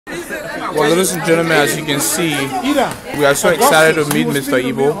Well, ladies and gentlemen, as you can see, we are so excited to meet Mr.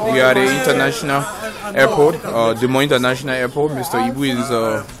 Ibu. We are at the international airport, Des Moines International Airport. Mr. Ibu is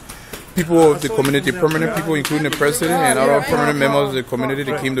people of the community, permanent people, including the president and other permanent members of the community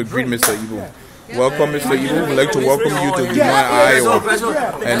that came to greet Mr. Ibu. Welcome, Mr. Ibu. We'd like to welcome you to Des Moines, Iowa.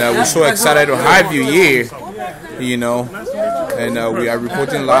 And we're so excited to have you here, you know. And we are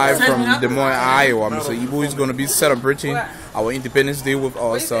reporting live from Des Moines, Iowa. Mr. Ibu is going to be celebrating our Independence Day with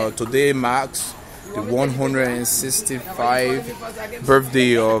us. Today marks the 165th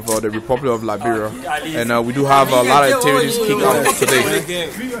birthday of the Republic of Liberia. And we do have a lot of activities kicked off today.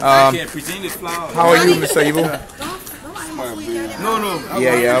 How are you, Mr. Ibu?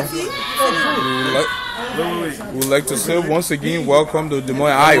 Yeah. We'd like to say once again, welcome to Des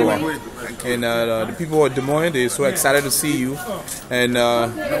Moines, Iowa. And the people of Des Moines, they're so excited to see you. And a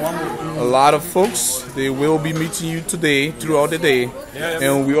lot of folks, they will be meeting you today, throughout the day.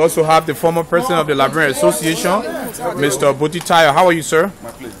 And we also have the former president of the Liberian Association, Mr. Botitayo. How are you, sir?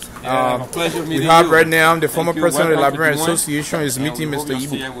 My pleasure. We have right now the former president of the Liberian Association is meeting Mr.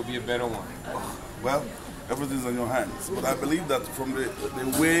 Ibu. Well, everything's on your hands. But I believe that from the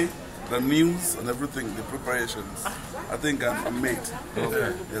way, the news and everything, the preparations, I think I'm made.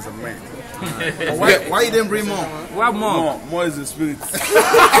 Okay. Yes, I'm made. Why you didn't bring more? What more? More is the spirit.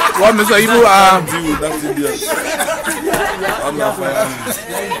 What, Mr. Ibu? That's Indian. I'm not fine.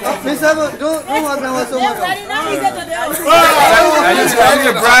 Mr. Ibu, don't walk down so much. Are you telling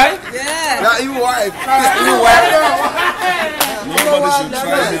your bride? Yeah, you wife. Nobody should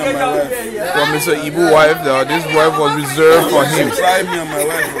try me on my wife. Well, Mr. Ibu's wife, this wife was reserved for him. Try me on my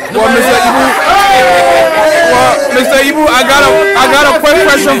wife. Well, Mr. Ibu, I got a quick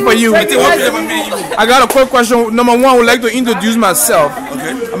question for you. I got a quick question. Number one, I would like to introduce myself.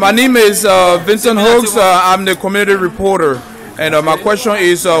 Okay. My name is Vincent Hooks. I'm the community reporter. And my question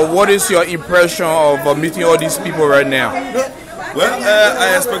is, what is your impression of meeting all these people right now? Well,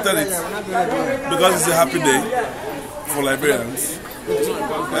 I expected it because it's a happy day for Liberians.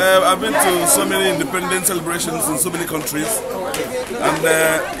 I've been to so many independence celebrations in so many countries, and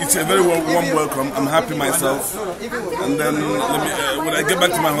it's a very warm welcome. I'm happy myself. And then when I get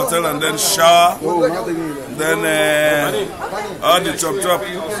back to my hotel and then shower, then all the chop,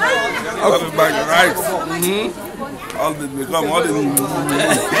 all the back right, all the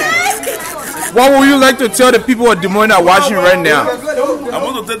What would you like to tell the people of Des Moines that are watching right now? I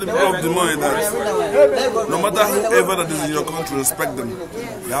want to tell the people of Des Moines that no matter whoever that is in your country, respect them.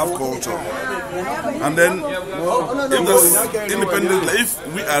 They have culture. And then, if there's independence, if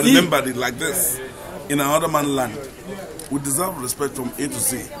we are remembered like this in another man's land, we deserve respect from A to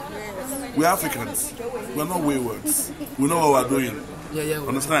Z. We're Africans. We're not waywards. We know what we're doing.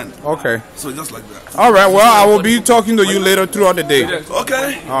 Understand? Okay. So just like that. All right. Well, I will be talking to you later throughout the day.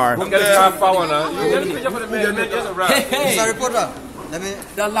 Okay. All right. Mr. Reporter.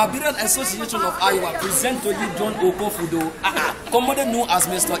 The Liberian Association of Iowa present to you John Okofudo, commonly known as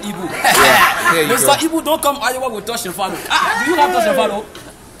Mr. Ibu. Mr. Ibu don't come Iowa with touch and follow. Do you have touch and follow?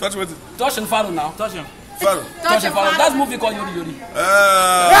 Touch with it. Touch and follow now. Touch and follow. Touch and follow. That's movie called Yori Yori.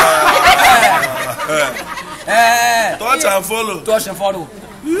 Touch and follow. Touch and follow.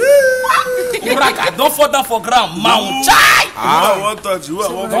 Don't fall down for ground, mount. I won't touch you.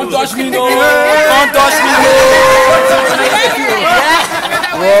 Don't touch me, no. Don't touch me, no.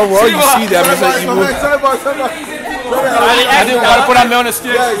 Well, you see that, Mr. Ibu. I didn't want to put me on the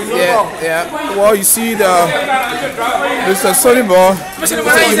stick. Yeah. Well, you see the Mr. Sonny-Ball, Mr.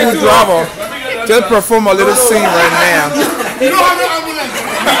 Ibu driver, just perform a little scene right now.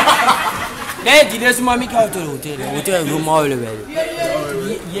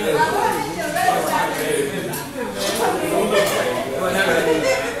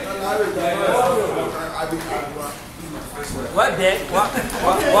 What day? What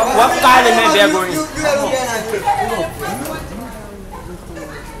kind of men they're going?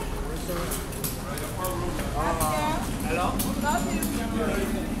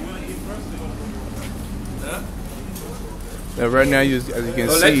 Right now, as you can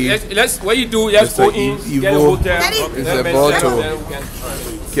see, let's what you do, let's go in, get a hotel. Is about to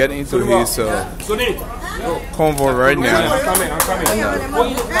get into his convoy right now.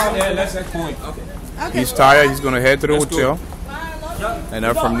 He's tired. He's going to head to the hotel. And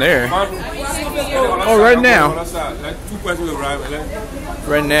then from there, right now.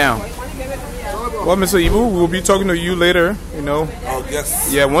 Well, Mr. Ibu, we'll be talking to you later, you know. Oh,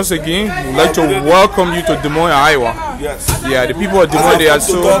 yes. Yeah, once again, we'd like to welcome you to Des Moines, Iowa. Yes. Yeah, the people of Des Moines, they are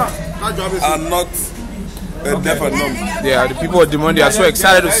so... are not deaf and numb. Yeah, the people of Des Moines, they are so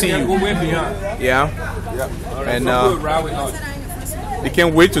excited to see you. Yeah. And They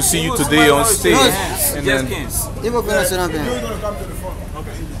can't wait to see you today on stage. And then,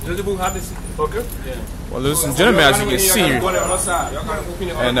 well, ladies and gentlemen, as you can see,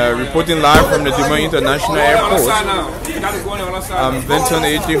 and reporting live from the Des Moines International Airport, I'm Benton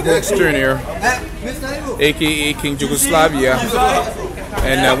A.J. Hookstern here, aka King Yugoslavia,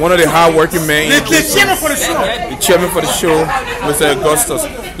 and one of the hard-working men, the chairman for the show, Mr. Augustus.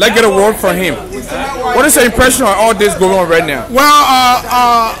 Let's get a word from him. What is your impression on all this going on right now? Well,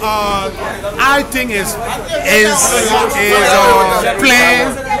 I think it's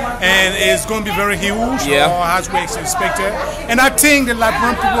planned and it's going to be very huge, as we expected. And I think the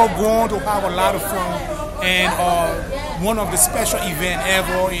Liberian people are going to have a lot of fun and one of the special events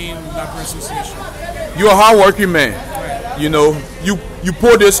ever in Liberian Association. You're a hard-working man. You know, you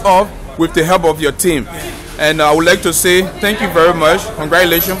pull this off with the help of your team. And I would like to say thank you very much.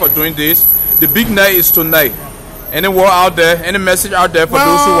 Congratulations for doing this. The big night is tonight. Any word out there, any message out there for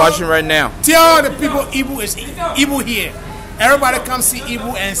those who are watching right now? Tell the people Ibu is Ibu here. Everybody come see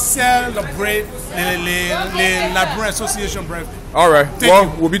Ibu and celebrate the Liberian Association birthday. All right.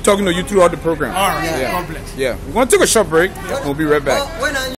 We'll be talking to you throughout the program. All right. God bless. Yeah. We're going to take a short break. We'll be right back.